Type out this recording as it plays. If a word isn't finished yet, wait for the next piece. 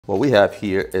What we have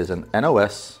here is an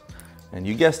NOS, and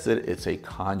you guessed it, it's a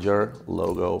Khanjar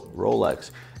logo Rolex,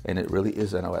 and it really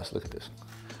is NOS. Look at this.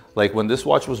 Like when this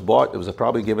watch was bought, it was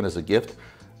probably given as a gift,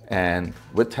 and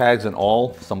with tags and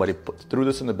all, somebody threw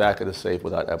this in the back of the safe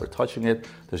without ever touching it.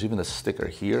 There's even a sticker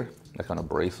here, like on a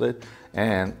bracelet,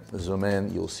 and zoom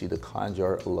in, you'll see the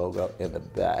Khanjar logo in the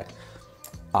back.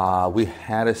 We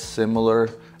had a similar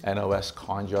NOS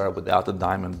Khanjar without the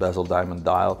diamond bezel, diamond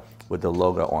dial, with the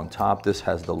logo on top. This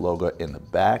has the logo in the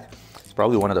back. It's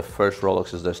probably one of the first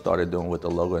Rolexes they started doing with the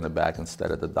logo in the back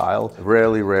instead of the dial.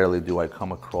 Rarely do I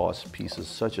come across pieces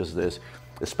such as this,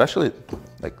 especially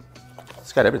like,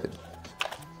 it's got everything.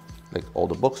 Like all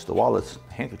the books, the wallets,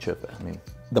 handkerchief, I mean,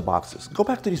 the boxes. Go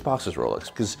back to these boxes, Rolex,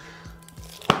 because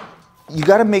you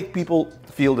gotta make people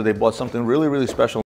feel that they bought something really special.